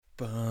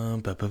Bum,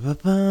 ba, ba, ba,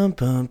 bum,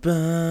 bum,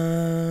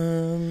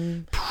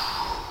 bum.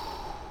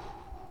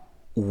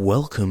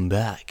 Welcome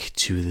back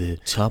to the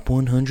Top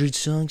 100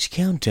 Songs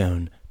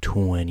Countdown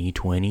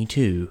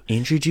 2022.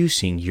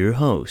 Introducing your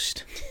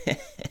host.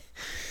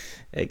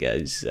 Hey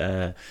guys,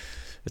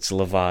 it's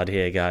Lavad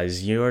here,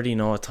 guys. You already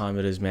know what time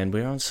it is, man.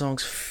 We're on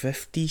songs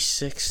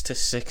 56 to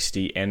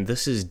 60, and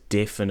this is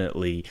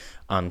definitely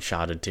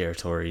uncharted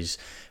territories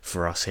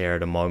for us here at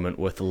the moment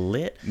with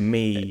Let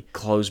Me,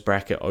 close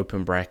bracket,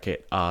 open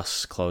bracket,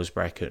 us, close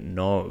bracket,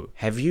 no.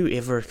 Have you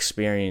ever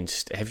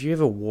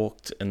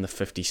walked in the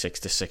 56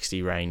 to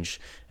 60 range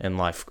in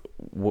life?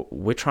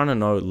 We're trying to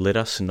know. Let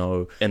us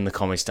know in the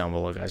comments down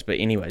below, guys. But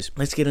anyways,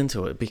 let's get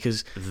into it,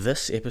 because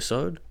this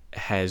episode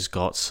has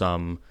got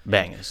some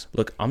bangers.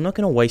 Look, I'm not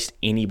going to waste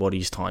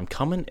anybody's time.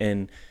 Coming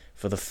in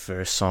for the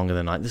first song of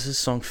the night, this is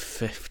song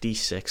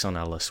 56 on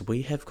our list.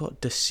 We have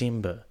got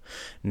December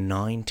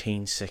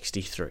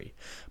 1963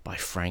 by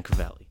Frank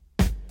Valli.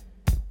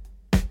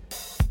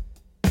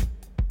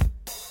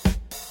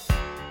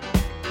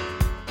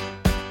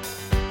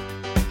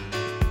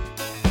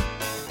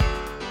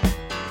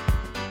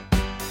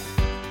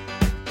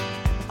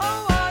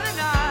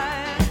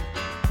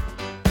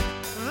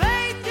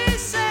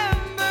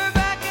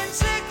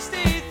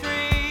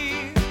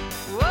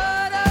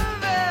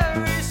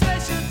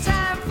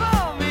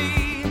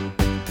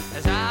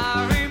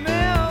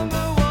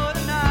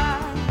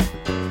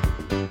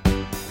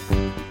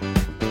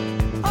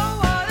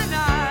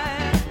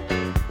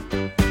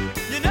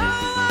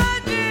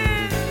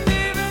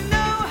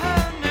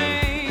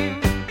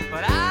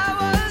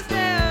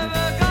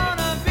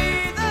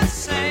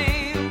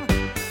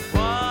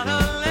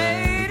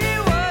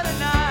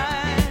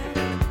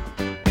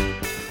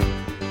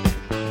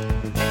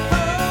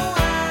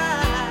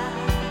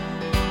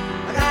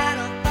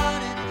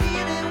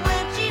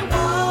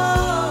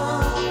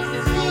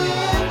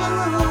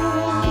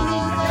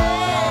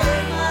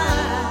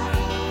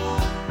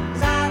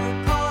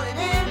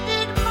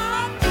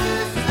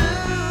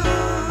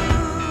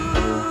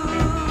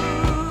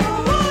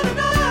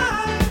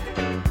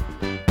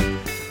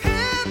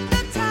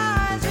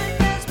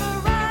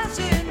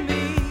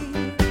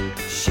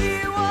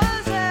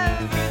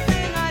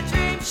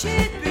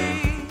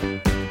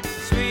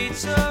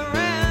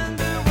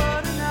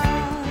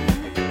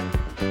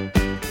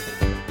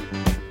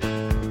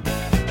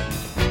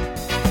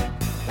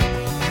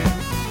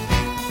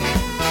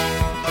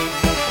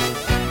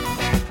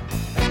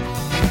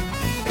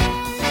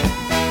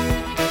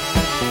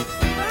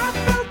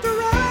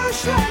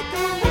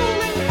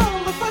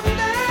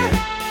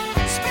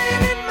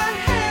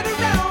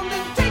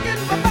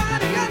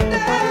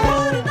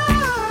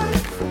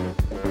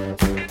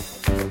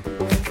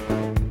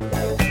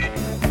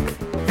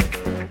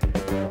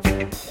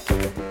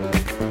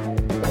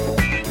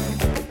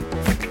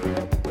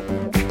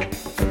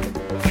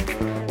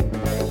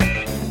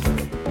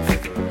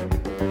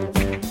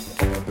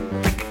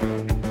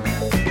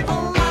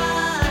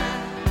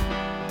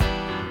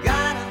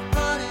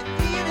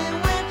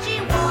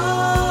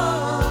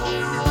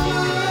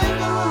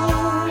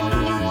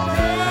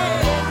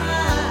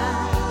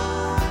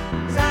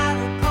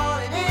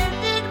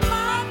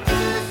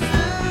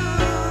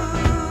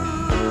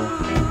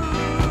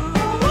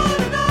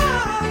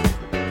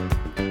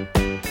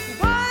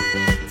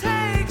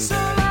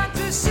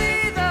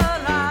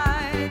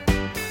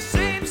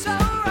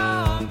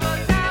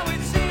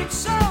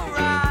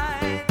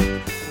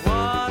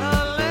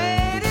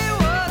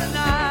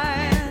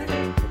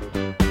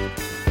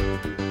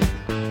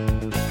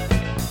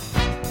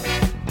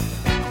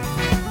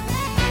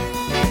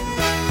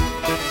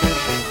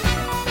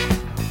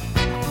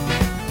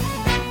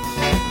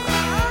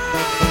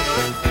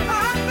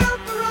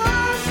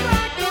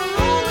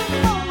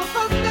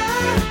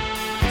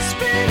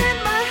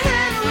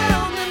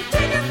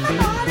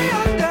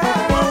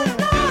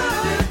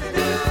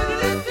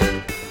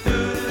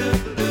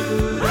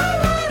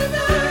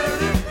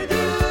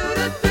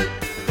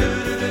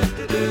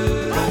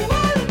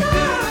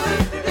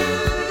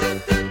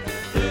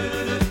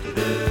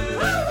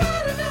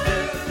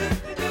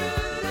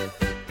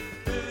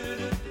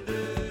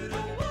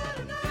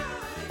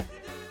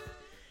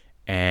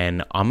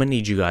 And I'm going to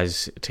need you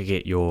guys to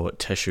get your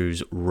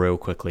tissues real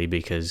quickly,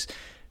 because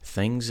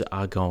things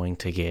are going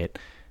to get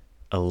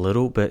a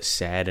little bit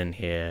sad in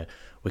here.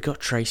 We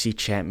got Tracy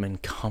Chapman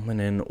coming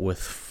in with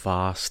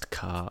Fast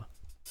Car.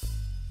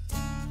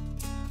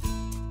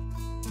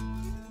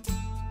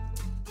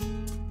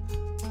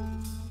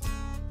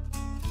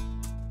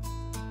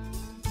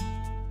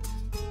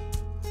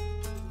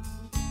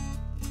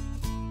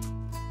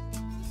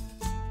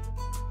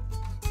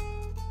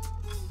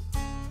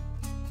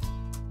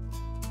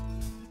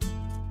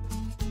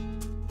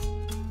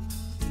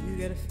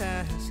 Get a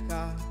fast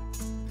car.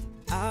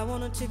 I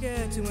want a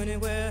ticket to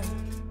anywhere.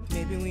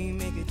 Maybe we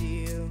make a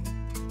deal.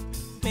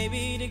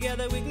 Maybe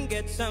together we can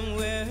get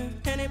somewhere.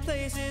 Any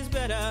place is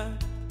better.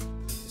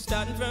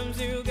 Starting from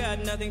zero, got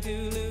nothing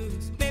to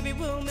lose. Maybe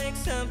we'll make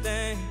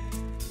something.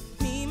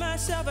 Me,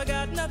 myself, I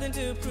got nothing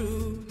to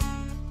prove.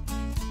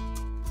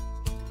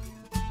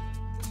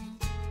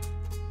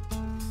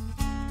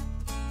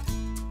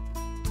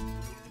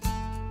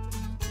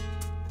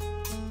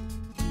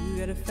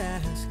 got a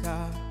fast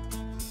car.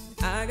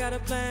 I got a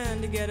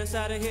plan to get us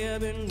out of here.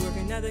 Been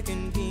working at the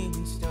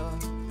convenience store.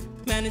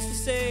 Managed to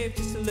save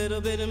just a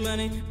little bit of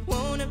money.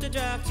 Won't have to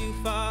drive too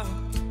far.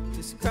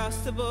 Just across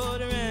the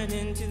border and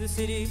into the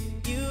city.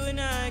 You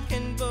and I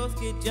can both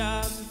get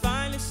jobs and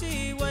finally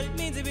see what it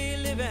means to be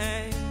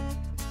living.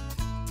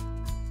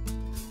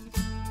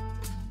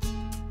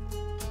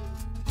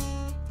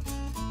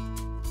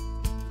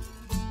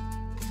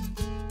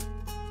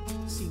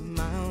 See,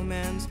 my old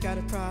man's got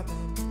a problem.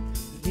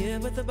 Yeah,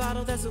 with the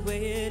bottle, that's the way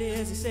it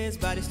is. He says his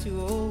body's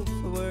too old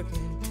for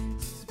working.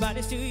 His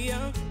body's too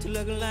young to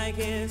look like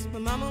his. My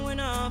mama went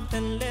off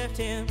and left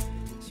him.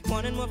 She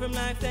wanted more from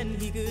life than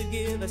he could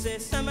give. I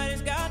said,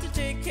 somebody's got to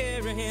take care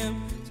of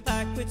him. So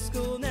I quit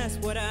school and that's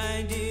what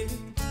I did.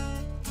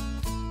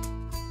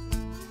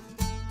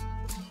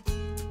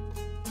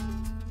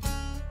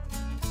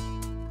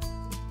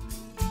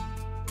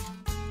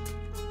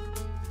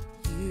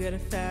 You got a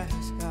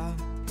fast car.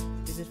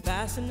 Is it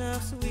fast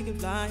enough so we can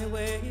fly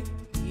away?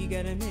 We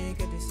gotta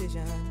make a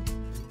decision.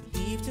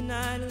 Leave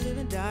tonight or live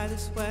and die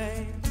this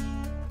way.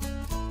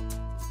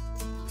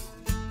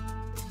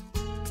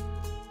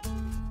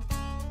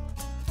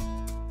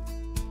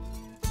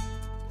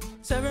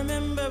 So I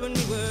remember when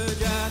we were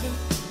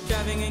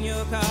driving in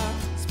your car.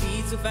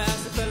 Speed so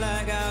fast I felt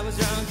like I was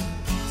drunk.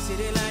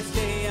 City lights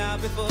lay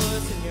out before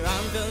us, and your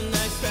arm felt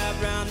nice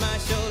wrapped around my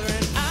shoulder.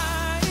 And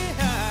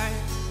I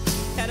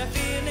had a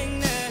feeling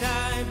that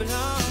I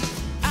belonged.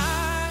 I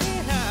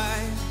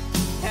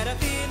had a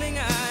feeling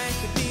I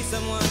could be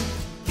someone,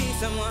 be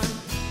someone,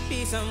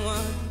 be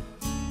someone.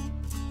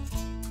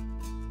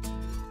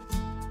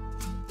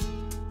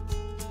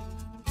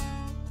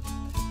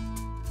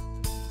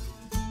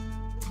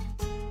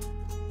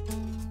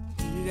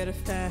 You got a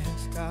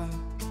fast car.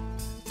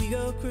 We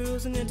go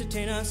cruise and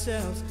entertain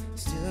ourselves.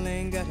 Still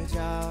ain't got a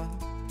job.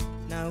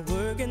 Now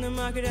work in the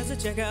market as a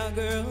checkout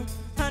girl.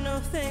 I know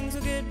things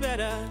will get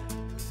better.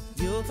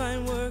 You'll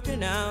find work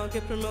and I'll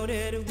get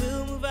promoted.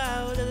 We'll move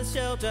out of the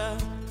shelter,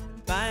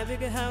 buy a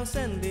bigger house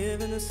and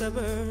live in the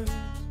suburbs.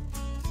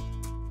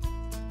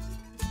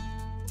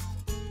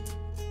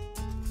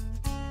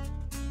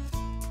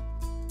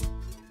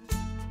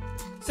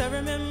 So I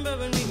remember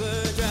when we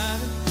were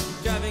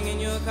driving in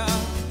your car.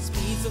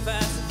 Speed so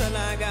fast it felt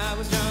like I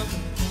was drunk.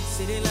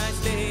 City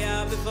lights lay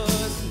out before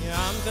us, and your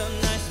arm felt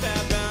nice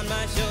wrapped around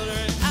my shoulder.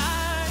 And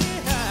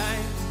I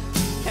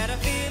had a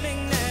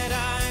feeling that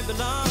I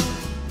belonged.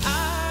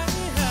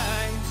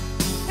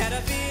 Had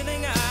a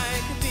feeling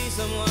I could be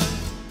someone,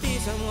 be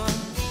someone,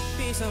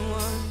 be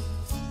someone.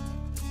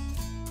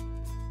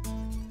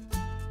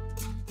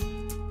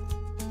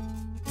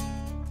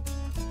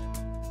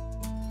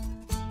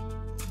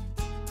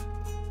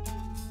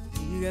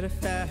 You got a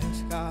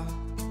fast car.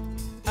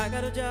 I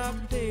got a job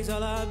that pays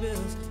all our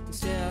bills.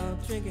 Instead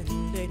of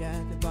drinking late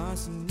at the bar,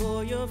 see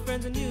more your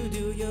friends than you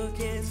do your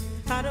kids.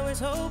 I'd always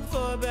hope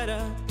for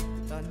better.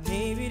 Thought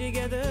maybe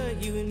together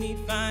you and me'd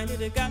find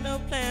it. I got no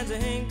plans, I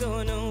ain't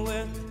going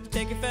nowhere.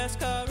 Take your fast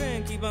car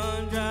and keep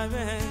on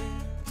driving.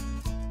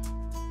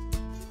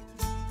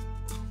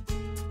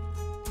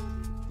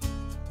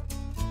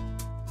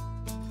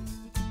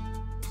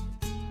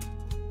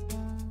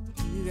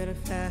 You got a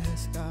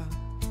fast car.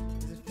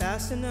 Is it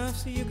fast enough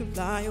so you can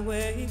fly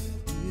away?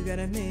 You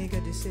gotta make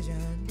a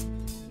decision.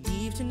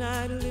 Leave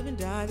tonight or live and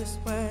die this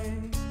way.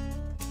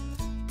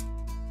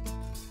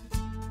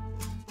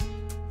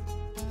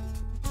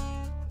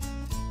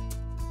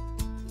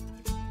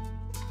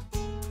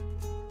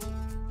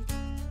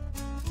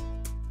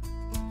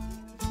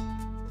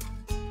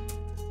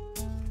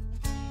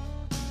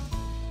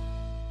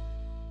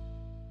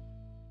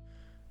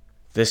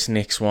 This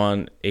next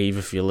one, Eve,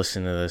 if you're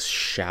listening to this,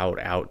 shout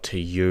out to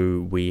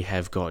you. We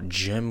have got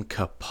Jim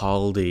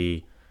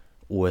Capaldi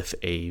with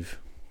Eve.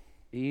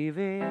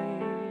 Evie,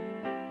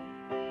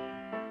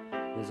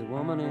 there's a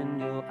woman in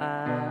your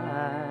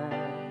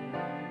eye.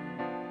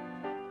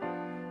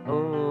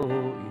 Oh,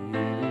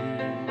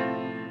 Evie,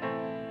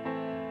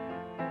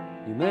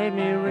 you made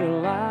me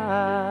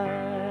realize.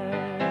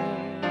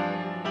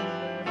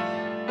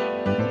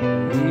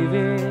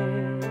 Evie,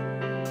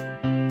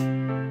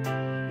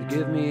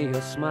 give me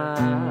a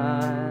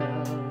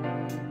smile.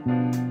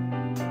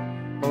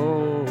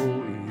 Oh,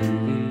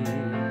 Evie,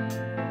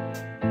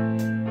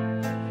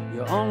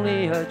 you're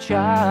only a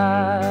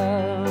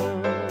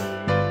child,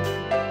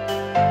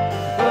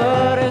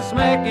 but it's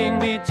making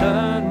me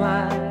turn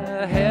my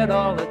head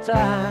all the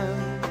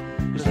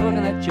time. Just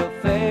looking at your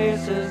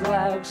face is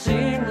like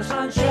seeing the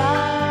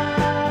sunshine.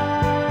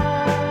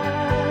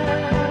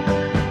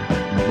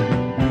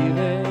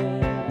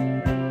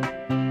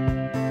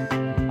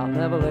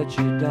 Never let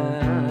you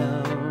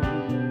down.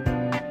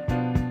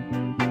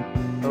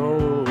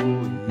 Oh,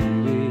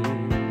 Evie,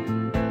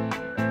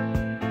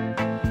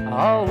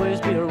 I'll always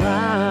be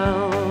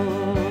around.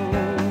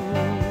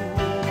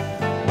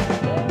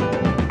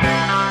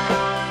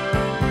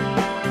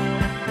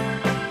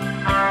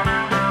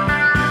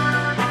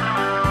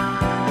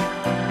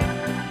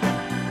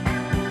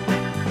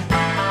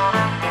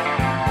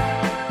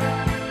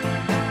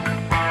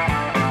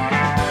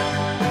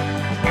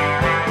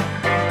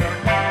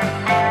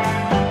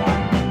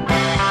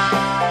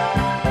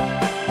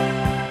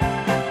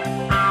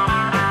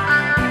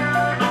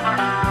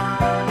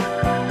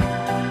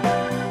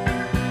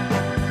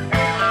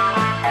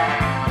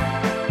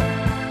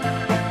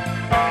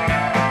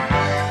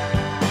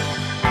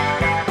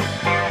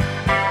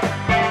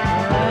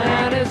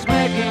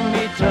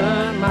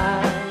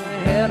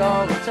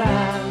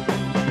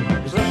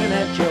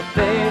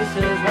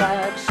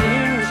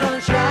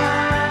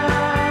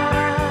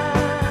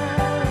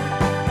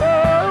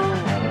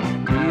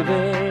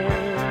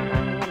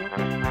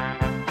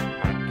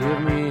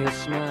 give me a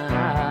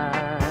smile.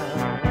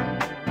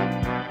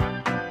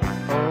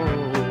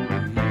 Oh,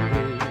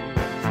 yeah.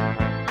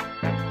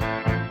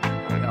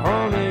 You're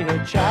only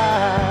a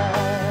child.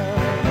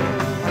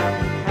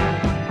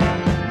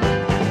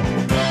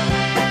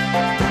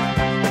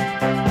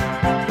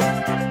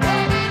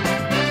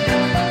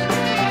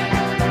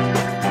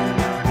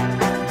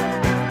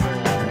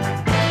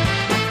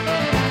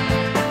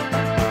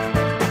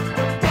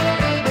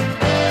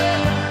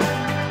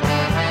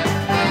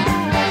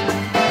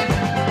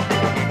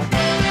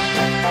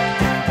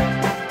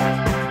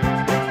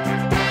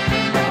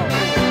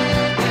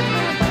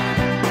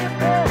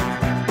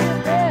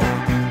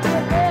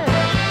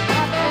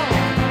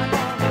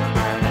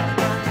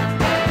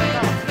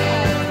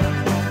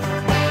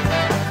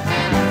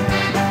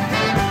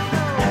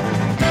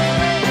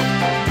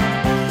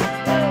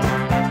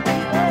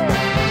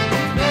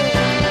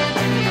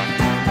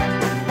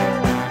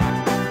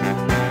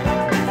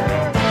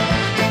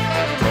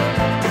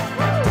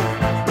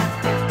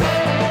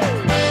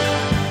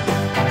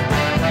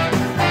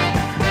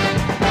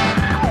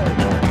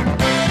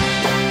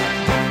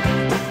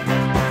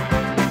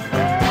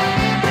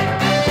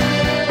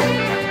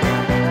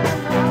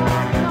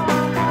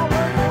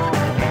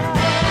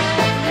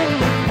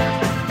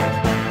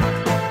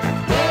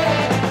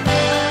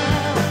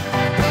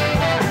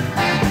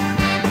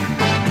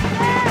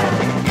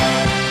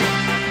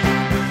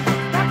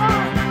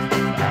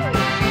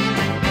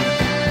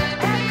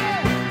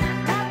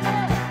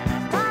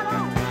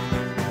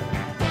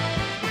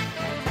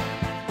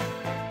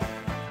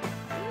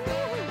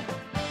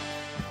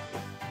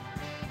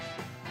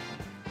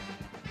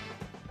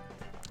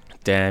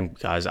 Damn,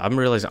 guys, I'm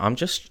realizing I'm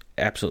just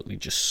absolutely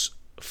just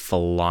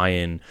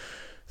flying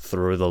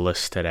through the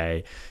list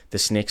today.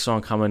 This next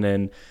song coming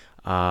in,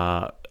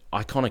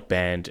 iconic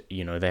band,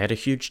 you know, they had a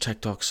huge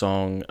TikTok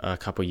song a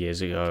couple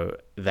years ago.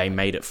 They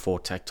made it for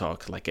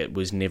TikTok, like it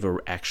was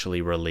never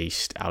actually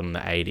released out in the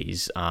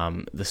 80s.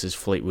 This is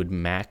Fleetwood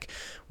Mac.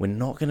 We're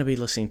not going to be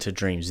listening to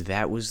Dreams.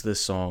 That was the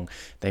song.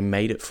 They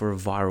made it for a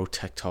viral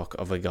TikTok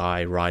of a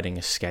guy riding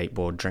a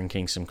skateboard,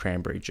 drinking some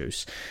cranberry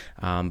juice.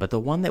 But the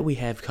one that we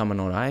have coming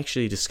on, I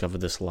actually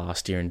discovered this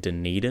last year in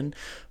Dunedin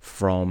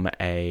from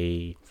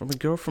a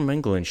girl from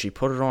England. She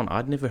put it on.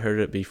 I'd never heard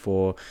it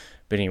before.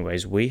 But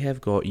anyways, we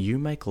have got You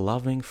Make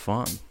Loving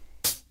Fun.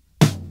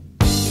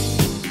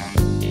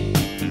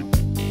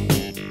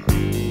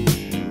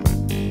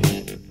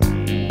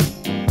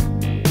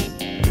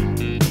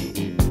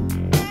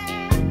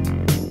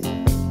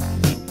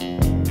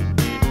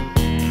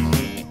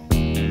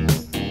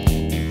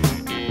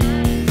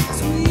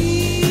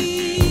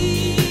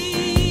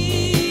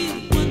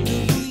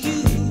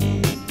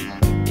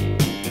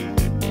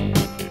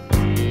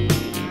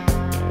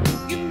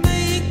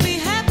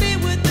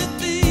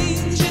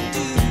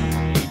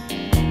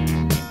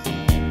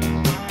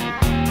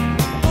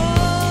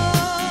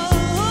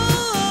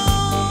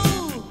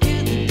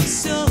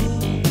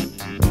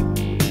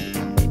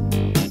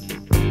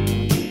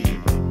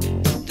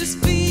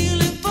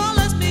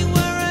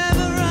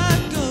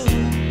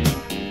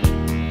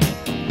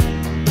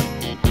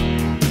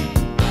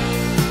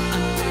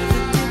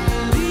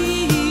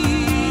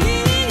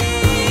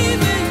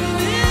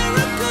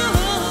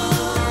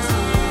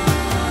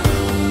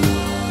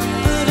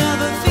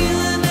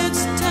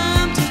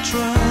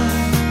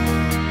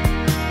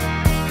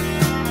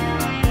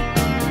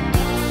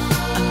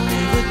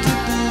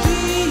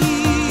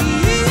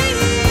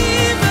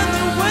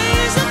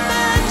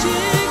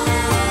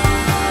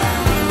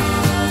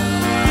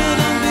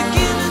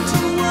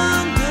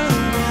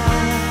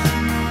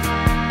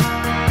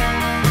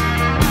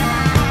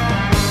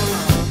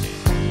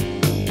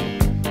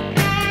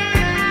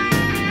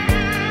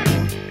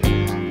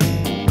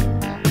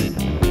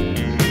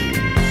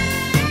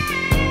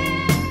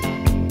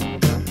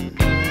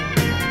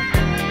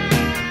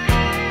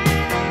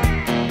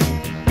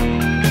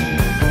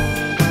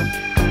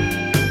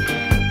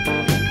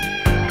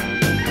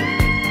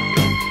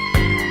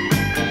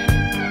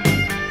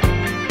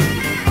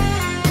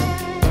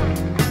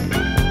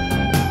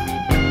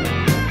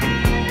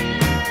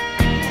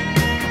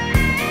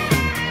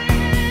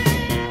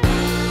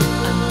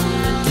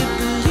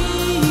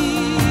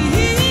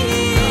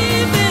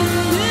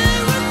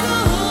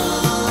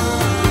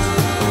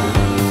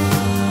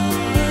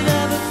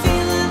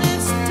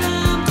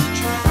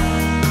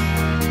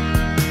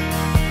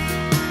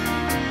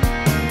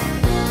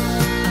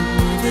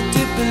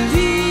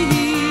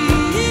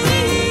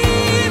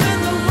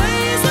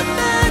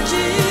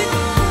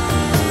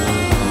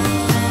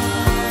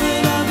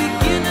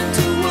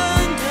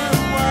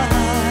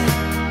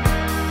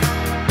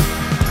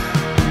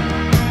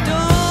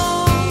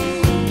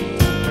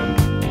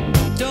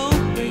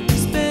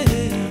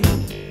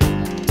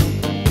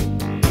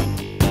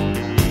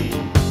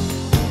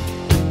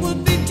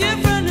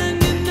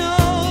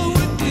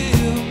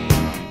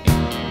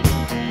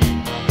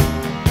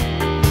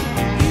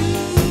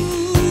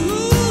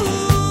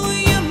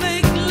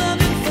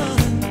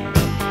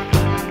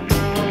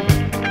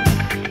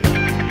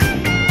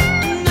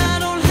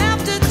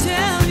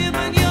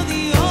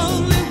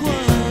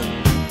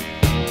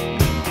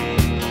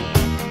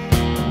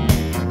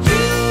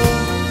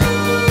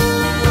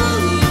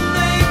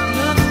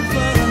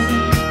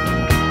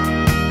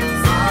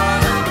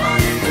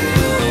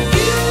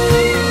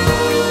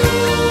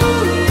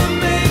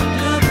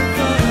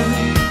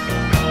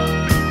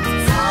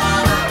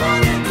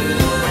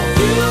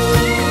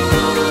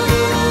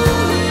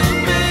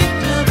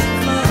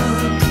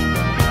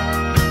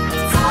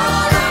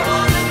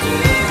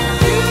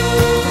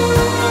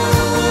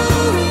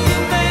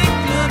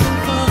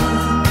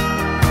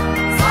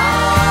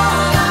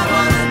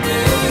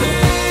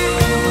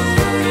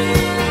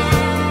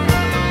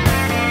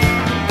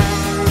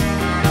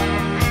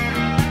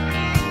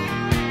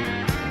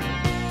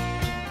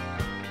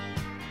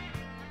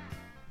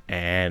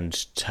 And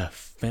to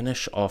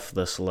finish off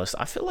this list,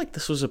 I feel like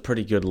this was a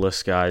pretty good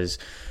list, guys.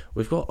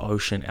 We've got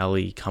Ocean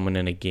Alley coming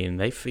in again.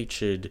 They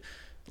featured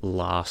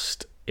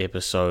last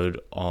episode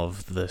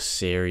of the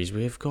series.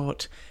 We've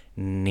got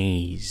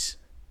Knees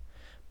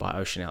by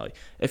Ocean Alley.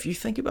 If you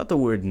think about the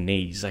word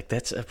knees, like,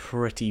 that's a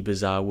pretty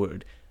bizarre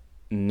word.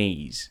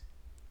 Knees.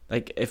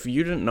 Like, if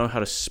you didn't know how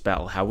to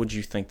spell, how would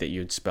you think that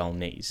you'd spell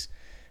knees?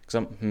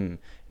 Because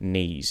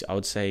knees. I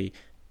would say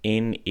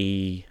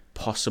N-E,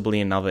 possibly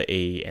another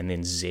E, and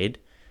then Z.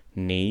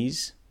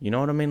 Knees. You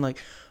know what I mean? Like,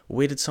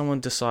 where did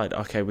someone decide,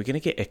 okay, we're going to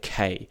get a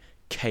K.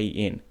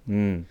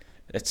 K-N.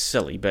 It's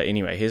silly, but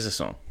anyway, here's a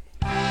song.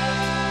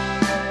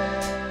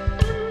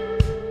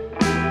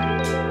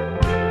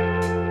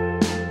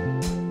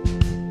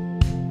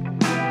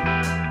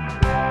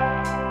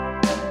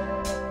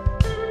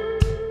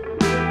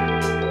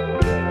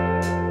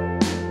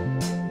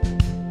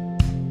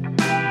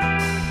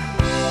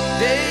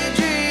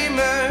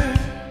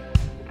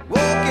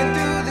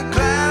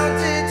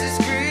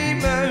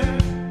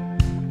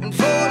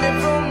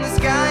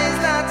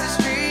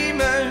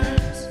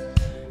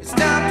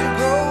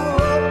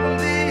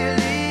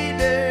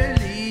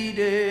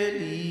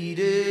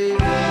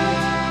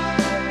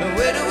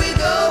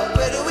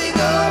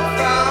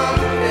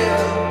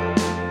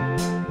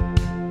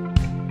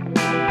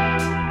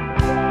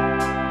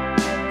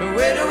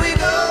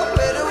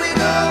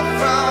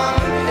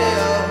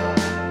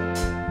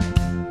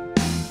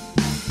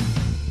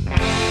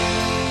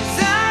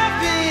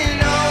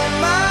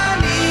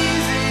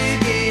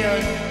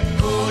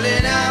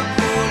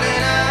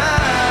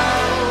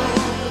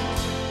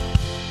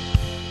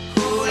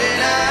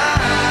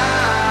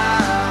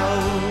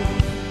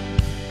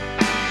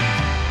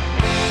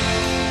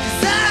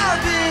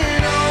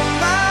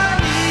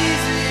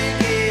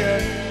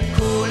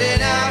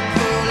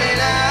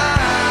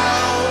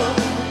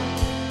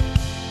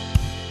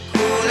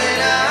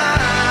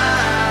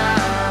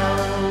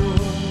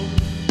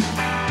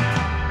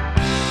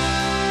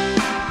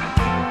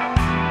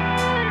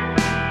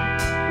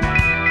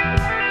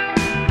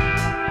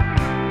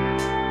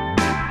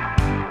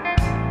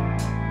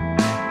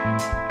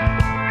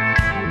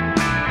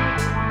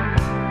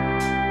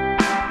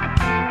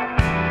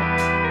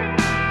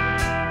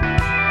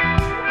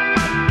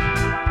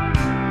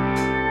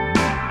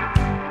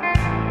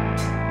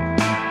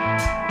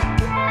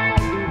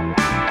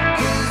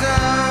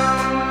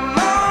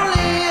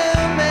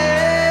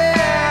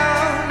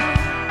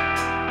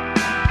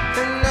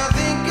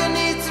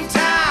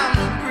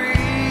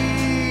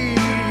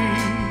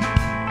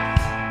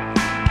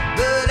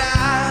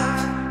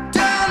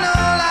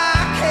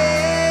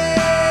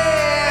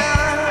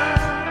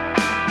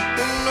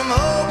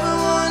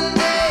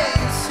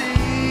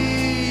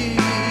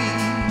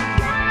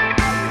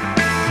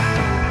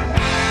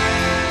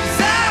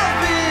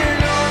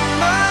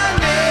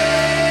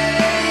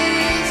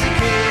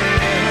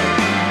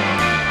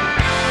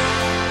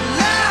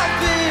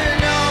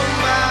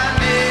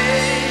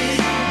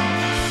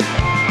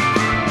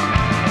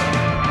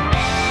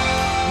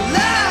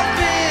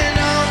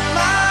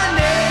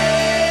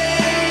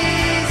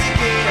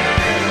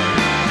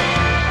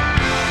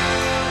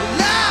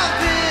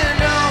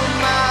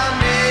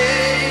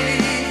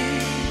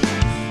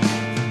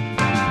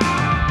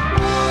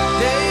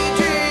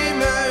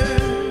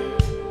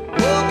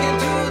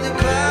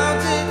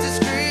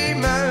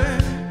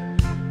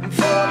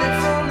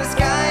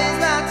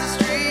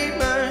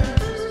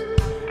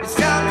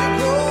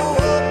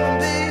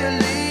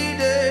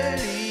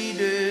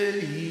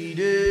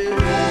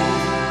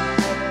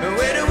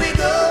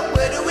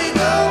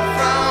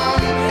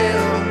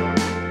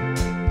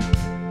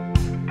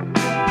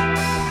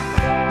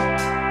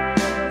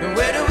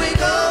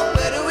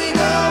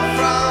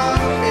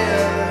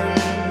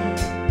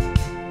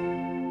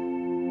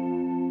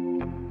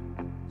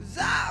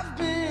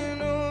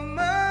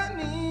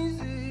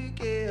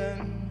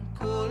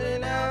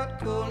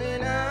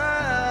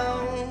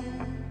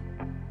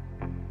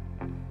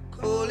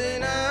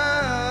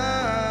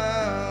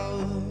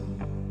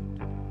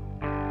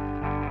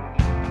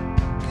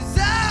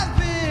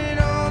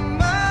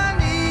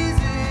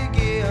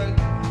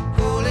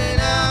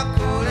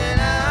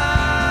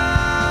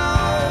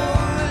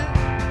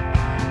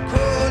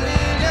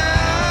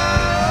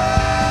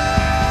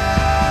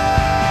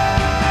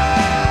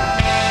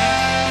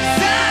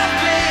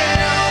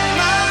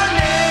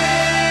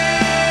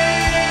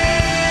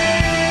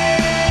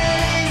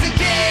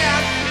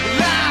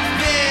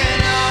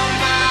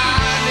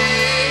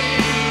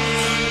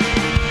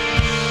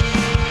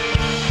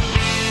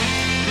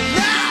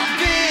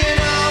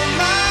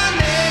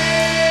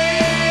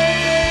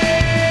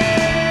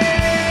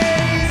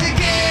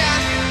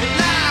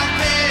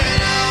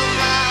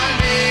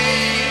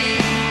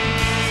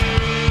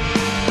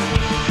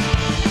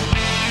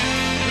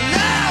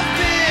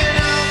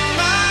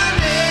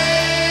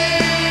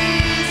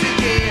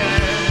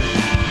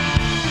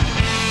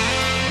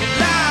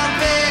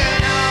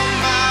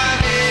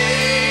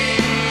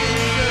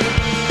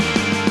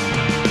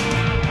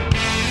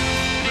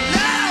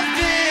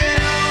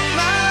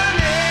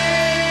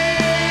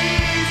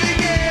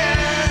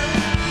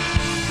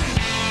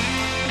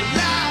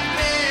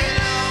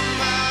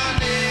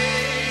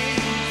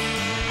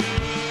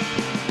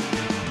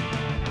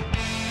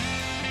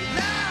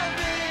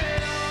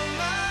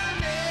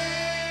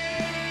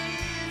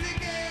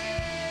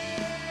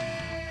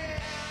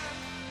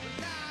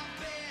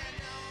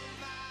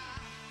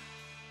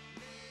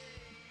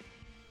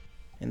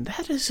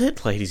 is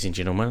it, ladies and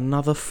gentlemen.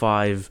 Another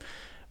 5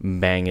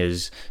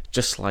 bangers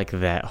just like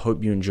that.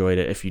 Hope you enjoyed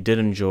it. If you did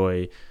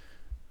enjoy,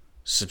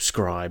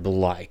 subscribe,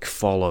 like,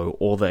 follow,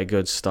 all that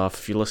good stuff.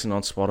 If you listen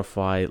on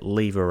Spotify,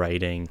 leave a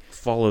rating,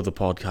 follow the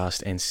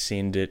podcast, and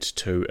send it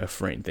to a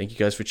friend. Thank you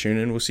guys for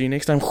tuning in. We'll see you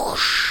next time.